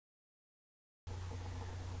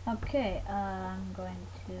Okay, I'm going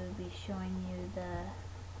to be showing you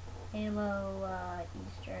the Halo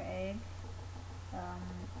Easter egg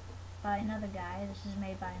by another guy. This is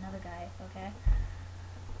made by another guy, okay?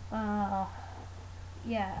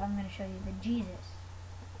 Yeah, I'm going to show you the Jesus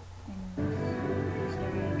in this Easter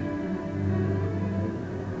egg.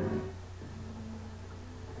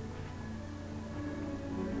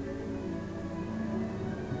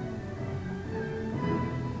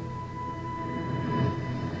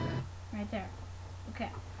 Right there.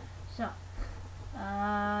 Okay, so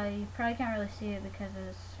you probably can't really see it because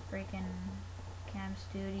this freaking cam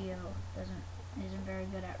studio isn't very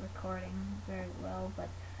good at recording very well, but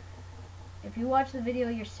if you watch the video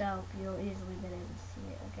yourself, you'll easily be able to see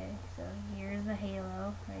it. Okay, so here's the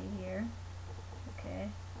halo right here. Okay,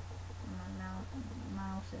 my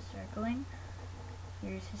mouse is circling.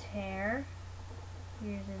 Here's his hair.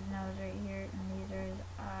 Here's his nose right here, and these are his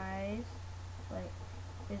eyes, like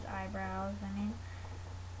his eyebrows. I mean,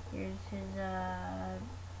 here's his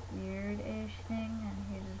weird-ish thing, and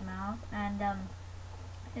here's his mouth, and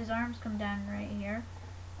his arms come down right here.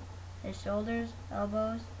 His shoulders,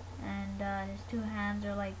 elbows, and his two hands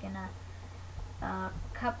are like in a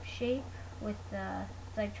cup shape with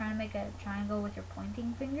it's like trying to make a triangle with your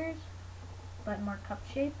pointing fingers, but more cup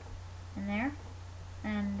shape in there,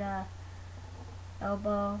 and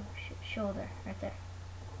elbow, shoulder right there.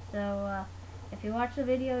 So if you watch the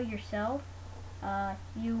video yourself,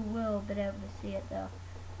 you will be able to see it though.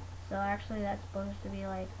 So actually that's supposed to be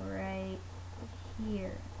like right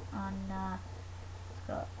here on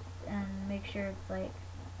and make sure it's like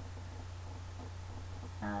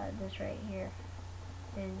this right here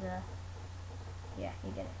is yeah,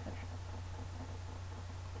 you get it. Okay.